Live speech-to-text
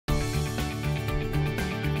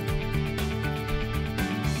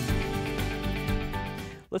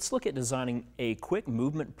Let's look at designing a quick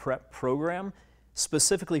movement prep program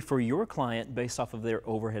specifically for your client based off of their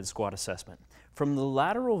overhead squat assessment. From the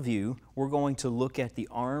lateral view, we're going to look at the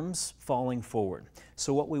arms falling forward.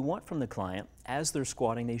 So what we want from the client, as they're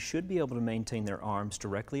squatting, they should be able to maintain their arms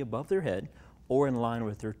directly above their head or in line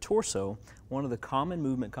with their torso. One of the common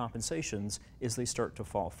movement compensations is they start to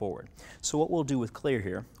fall forward. So what we'll do with Claire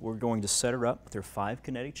here, we're going to set her up with her 5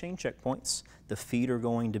 kinetic chain checkpoints. The feet are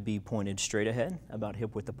going to be pointed straight ahead, about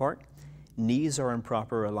hip width apart. Knees are in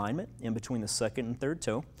proper alignment in between the second and third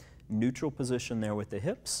toe. Neutral position there with the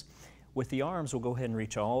hips. With the arms, we'll go ahead and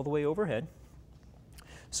reach all the way overhead.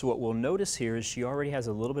 So what we'll notice here is she already has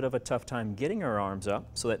a little bit of a tough time getting her arms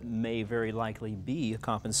up, so that may very likely be a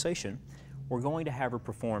compensation. We're going to have her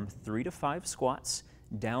perform 3 to 5 squats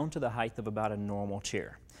down to the height of about a normal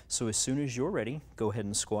chair. So as soon as you're ready, go ahead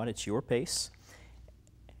and squat at your pace.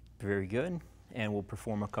 Very good. And we'll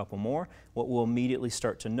perform a couple more. What we'll immediately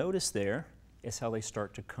start to notice there is how they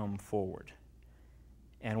start to come forward.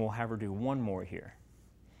 And we'll have her do one more here.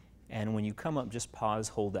 And when you come up, just pause,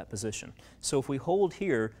 hold that position. So if we hold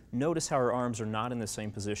here, notice how her arms are not in the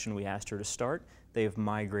same position we asked her to start. They have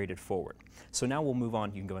migrated forward. So now we'll move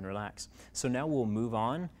on. You can go and relax. So now we'll move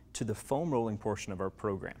on to the foam rolling portion of our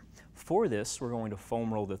program. For this, we're going to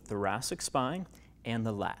foam roll the thoracic spine and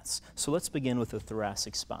the lats. So let's begin with the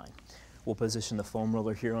thoracic spine. We'll position the foam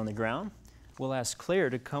roller here on the ground. We'll ask Claire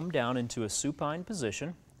to come down into a supine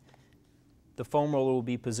position. The foam roller will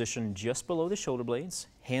be positioned just below the shoulder blades.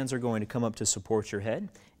 Hands are going to come up to support your head.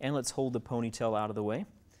 And let's hold the ponytail out of the way.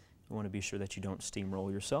 You want to be sure that you don't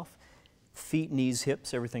steamroll yourself. Feet, knees,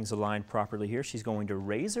 hips, everything's aligned properly here. She's going to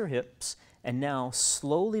raise her hips and now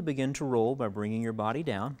slowly begin to roll by bringing your body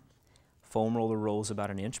down. Foam roller rolls about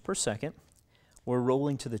 1 inch per second. We're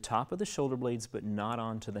rolling to the top of the shoulder blades but not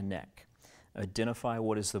onto the neck. Identify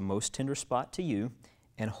what is the most tender spot to you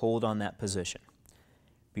and hold on that position.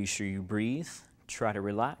 Be sure you breathe, try to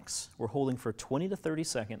relax. We're holding for 20 to 30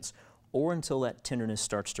 seconds or until that tenderness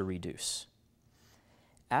starts to reduce.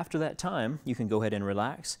 After that time, you can go ahead and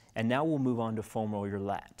relax, and now we'll move on to foam roll your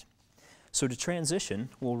lat. So to transition,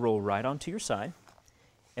 we'll roll right onto your side,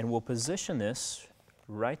 and we'll position this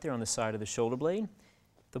right there on the side of the shoulder blade,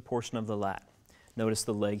 the portion of the lat. Notice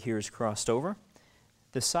the leg here is crossed over.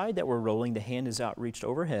 The side that we're rolling, the hand is outreached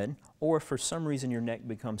overhead, or if for some reason your neck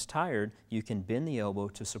becomes tired, you can bend the elbow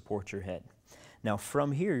to support your head. Now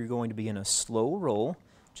from here, you're going to begin a slow roll,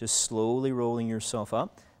 just slowly rolling yourself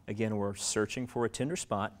up. Again, we're searching for a tender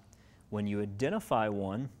spot. When you identify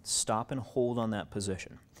one, stop and hold on that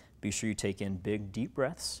position. Be sure you take in big, deep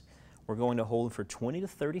breaths. We're going to hold for 20 to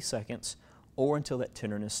 30 seconds or until that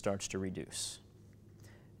tenderness starts to reduce.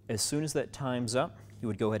 As soon as that time's up, you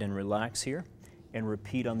would go ahead and relax here and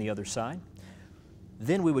repeat on the other side.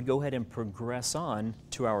 Then we would go ahead and progress on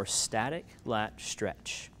to our static lat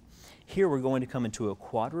stretch. Here we're going to come into a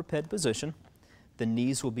quadruped position. The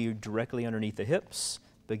knees will be directly underneath the hips.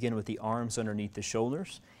 Begin with the arms underneath the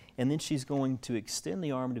shoulders. And then she's going to extend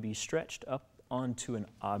the arm to be stretched up onto an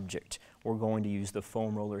object. We're going to use the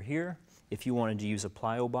foam roller here. If you wanted to use a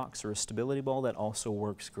plyo box or a stability ball, that also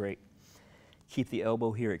works great. Keep the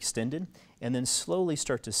elbow here extended and then slowly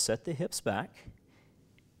start to set the hips back.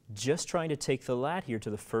 Just trying to take the lat here to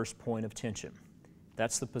the first point of tension.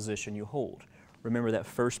 That's the position you hold. Remember that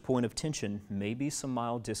first point of tension may be some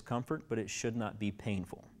mild discomfort, but it should not be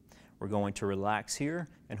painful. We're going to relax here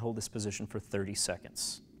and hold this position for 30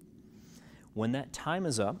 seconds. When that time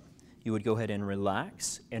is up, you would go ahead and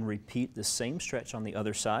relax and repeat the same stretch on the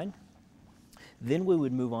other side. Then we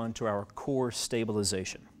would move on to our core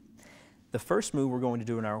stabilization. The first move we're going to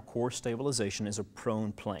do in our core stabilization is a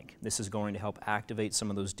prone plank. This is going to help activate some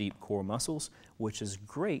of those deep core muscles, which is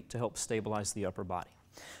great to help stabilize the upper body.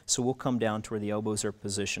 So we'll come down to where the elbows are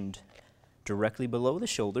positioned directly below the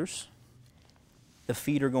shoulders. The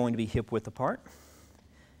feet are going to be hip width apart.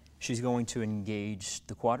 She's going to engage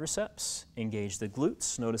the quadriceps, engage the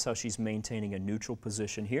glutes. Notice how she's maintaining a neutral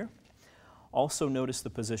position here. Also notice the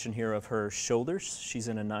position here of her shoulders. She's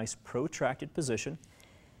in a nice protracted position.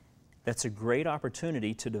 That's a great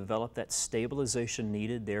opportunity to develop that stabilization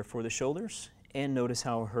needed there for the shoulders. And notice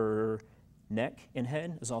how her neck and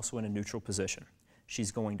head is also in a neutral position.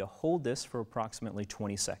 She's going to hold this for approximately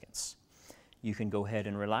 20 seconds. You can go ahead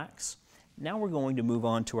and relax. Now we're going to move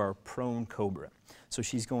on to our prone cobra. So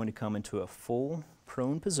she's going to come into a full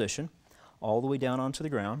prone position all the way down onto the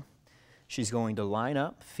ground. She's going to line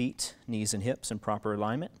up, feet, knees, and hips in proper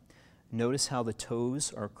alignment. Notice how the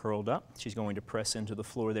toes are curled up. She's going to press into the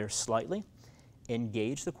floor there slightly.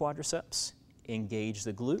 Engage the quadriceps, engage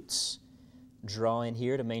the glutes. Draw in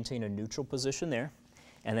here to maintain a neutral position there.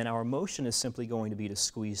 And then our motion is simply going to be to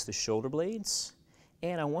squeeze the shoulder blades.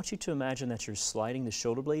 And I want you to imagine that you're sliding the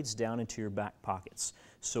shoulder blades down into your back pockets.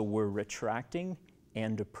 So we're retracting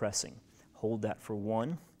and depressing. Hold that for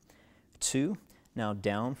 1, 2, now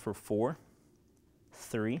down for 4,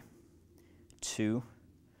 3, 2,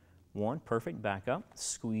 1, perfect, back up,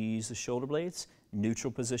 squeeze the shoulder blades,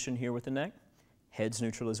 neutral position here with the neck, head's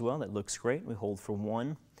neutral as well, that looks great. We hold for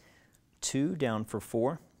 1, 2, down for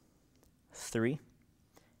 4, 3,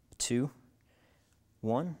 2,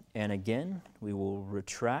 1, and again, we will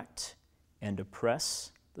retract and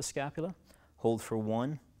depress the scapula, hold for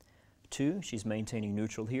 1, 2, she's maintaining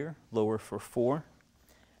neutral here, lower for 4,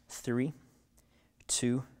 3,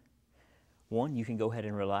 2, 1. You can go ahead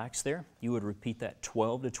and relax there. You would repeat that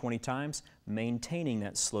 12 to 20 times, maintaining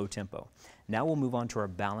that slow tempo. Now we'll move on to our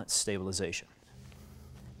balance stabilization.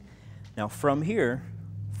 Now from here,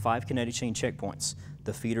 5 kinetic chain checkpoints.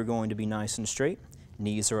 The feet are going to be nice and straight,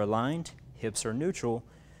 knees are aligned, hips are neutral,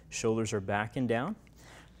 shoulders are back and down.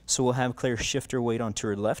 So we'll have Claire shift her weight onto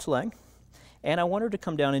her left leg, and I want her to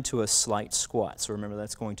come down into a slight squat. So remember,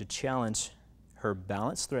 that's going to challenge her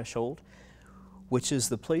balance threshold, which is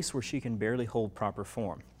the place where she can barely hold proper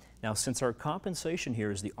form. Now, since our compensation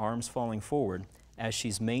here is the arms falling forward, as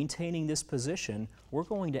she's maintaining this position, we're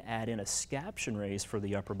going to add in a scaption raise for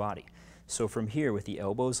the upper body. So from here, with the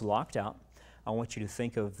elbows locked out, I want you to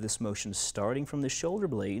think of this motion starting from the shoulder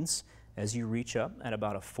blades as you reach up at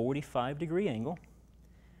about a 45-degree angle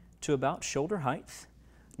to about shoulder height.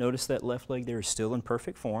 Notice that left leg there is still in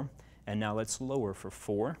perfect form. And now let's lower for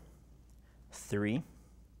 4, 3,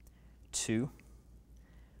 2,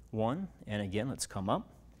 1, and again, let's come up,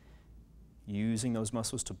 using those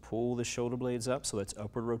muscles to pull the shoulder blades up, so that's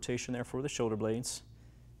upward rotation there for the shoulder blades.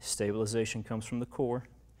 Stabilization comes from the core.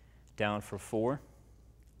 Down for 4,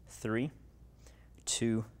 3,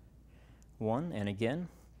 2, 1, and again,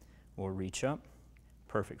 we'll reach up,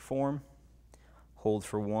 perfect form, hold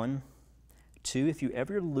for 1, 2. If you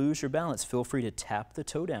ever lose your balance, feel free to tap the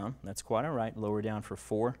toe down, that's quite all right. Lower down for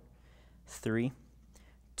 4, 3,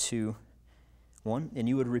 2, 1, and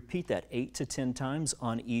you would repeat that 8 to 10 times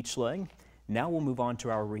on each leg. Now we'll move on to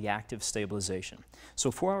our reactive stabilization. So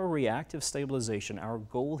for our reactive stabilization, our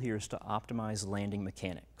goal here is to optimize landing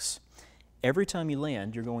mechanics. Every time you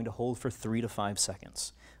land, you're going to hold for 3 to 5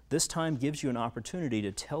 seconds. This time gives you an opportunity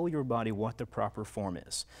to tell your body what the proper form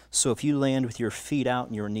is. So if you land with your feet out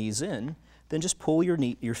and your knees in, then just pull your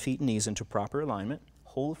feet and knees into proper alignment,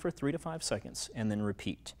 hold for 3 to 5 seconds, and then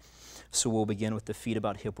repeat. So we'll begin with the feet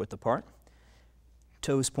about hip width apart.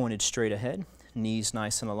 Toes pointed straight ahead, knees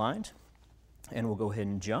nice and aligned, and we'll go ahead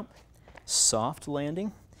and jump. Soft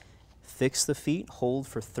landing, fix the feet, hold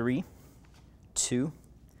for 3, 2,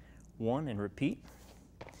 1, and repeat.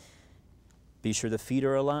 Be sure the feet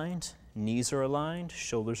are aligned, knees are aligned,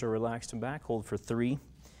 shoulders are relaxed and back, hold for 3,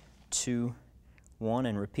 2, 1,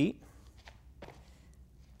 and repeat.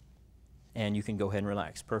 And you can go ahead and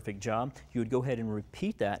relax. Perfect job. You would go ahead and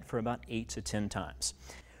repeat that for about 8 to 10 times.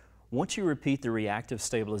 Once you repeat the reactive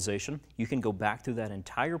stabilization, you can go back through that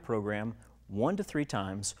entire program 1 to 3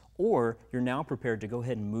 times, or you're now prepared to go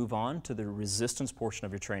ahead and move on to the resistance portion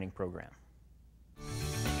of your training program.